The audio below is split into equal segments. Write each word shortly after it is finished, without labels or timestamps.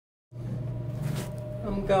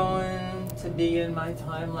I'm going to be in my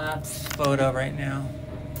time-lapse photo right now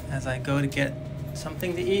as I go to get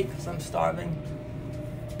something to eat because I'm starving.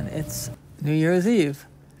 And it's New Year's Eve,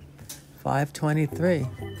 5:23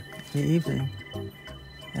 in the evening,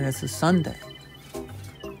 and it's a Sunday.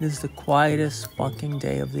 This is the quietest fucking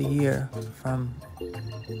day of the year from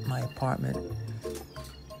my apartment.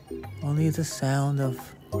 Only the sound of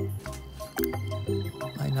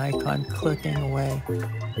my Nikon clicking away.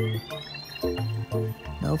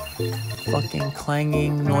 No fucking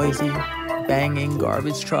clanging, noisy, banging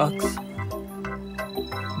garbage trucks.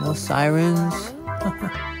 No sirens.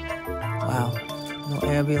 Wow. No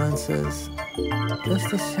ambulances. Just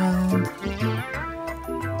the sound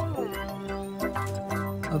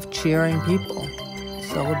of cheering people.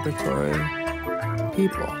 Celebratory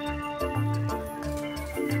people.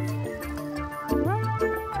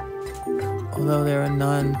 Although there are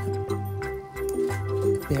none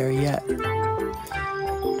there yet.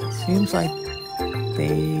 Seems like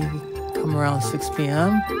they come around 6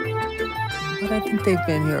 p.m. But I think they've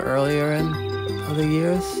been here earlier in other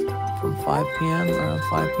years. From 5 p.m. Around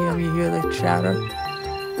 5 p.m. you hear the chatter.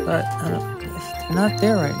 But they're not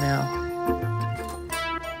there right now.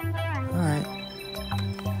 Alright.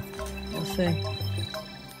 We'll see.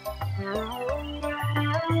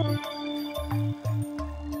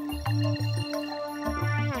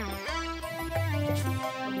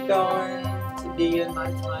 I'm going to be in my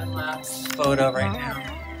time-lapse photo right now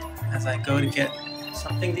as I go to get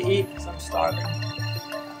something to eat because I'm starving.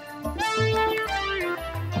 I'm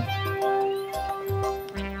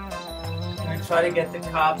going to try to get the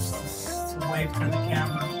cops to wave to the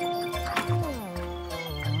camera.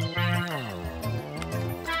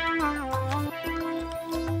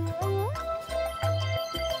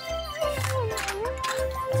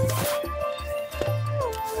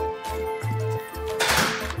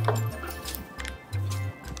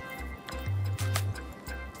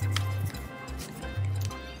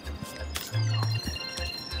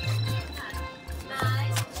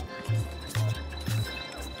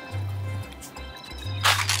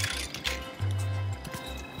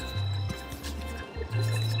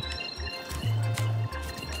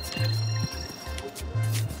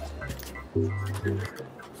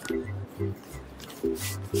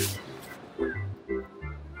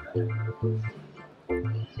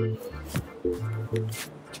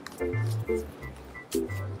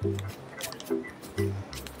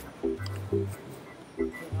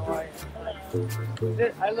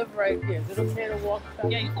 I live right here. Is it okay to walk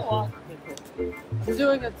back? Yeah, you can walk. I'm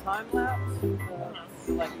doing a time lapse,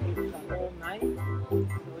 like the whole night. So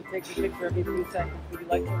it takes a picture every few seconds. Would you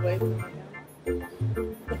like to wave to me now?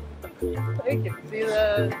 Thank you. See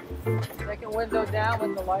the second window down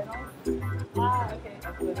with the light on? Ah, okay.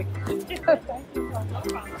 That's where the Thank you. No problem.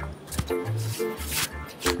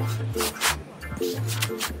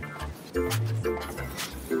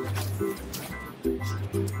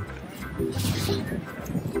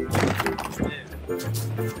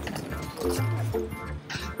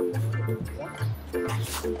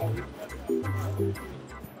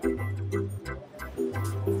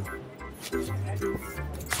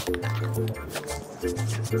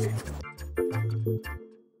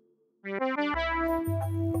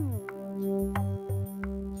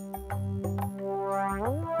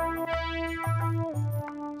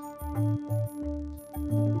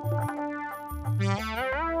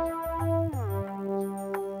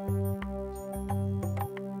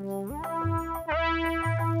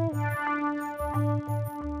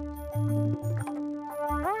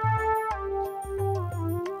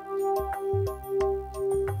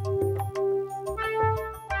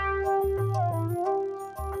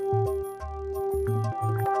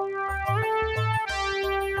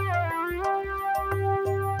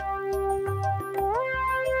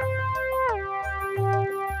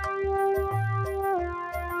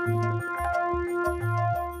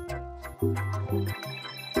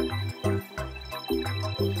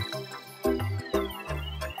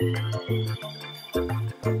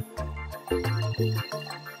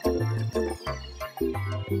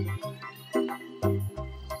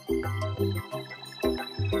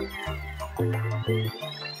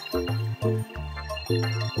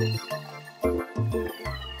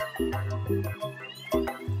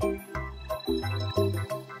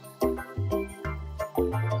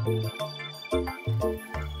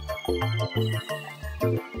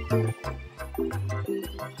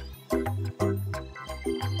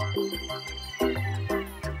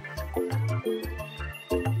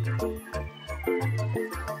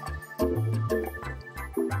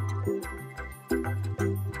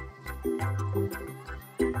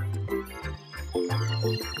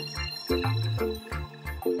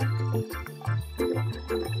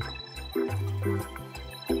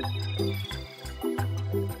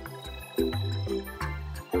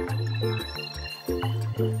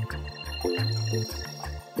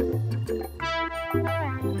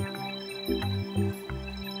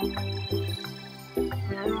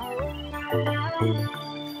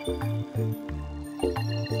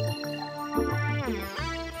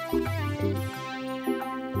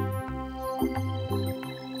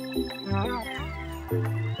 Thank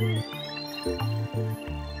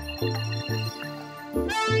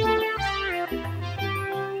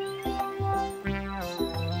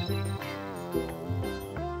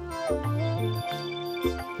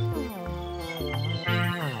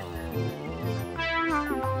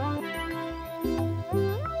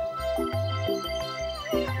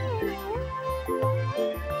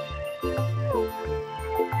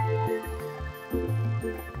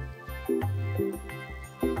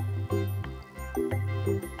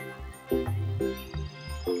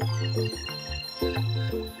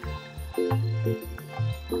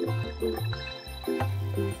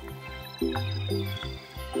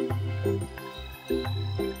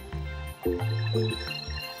you.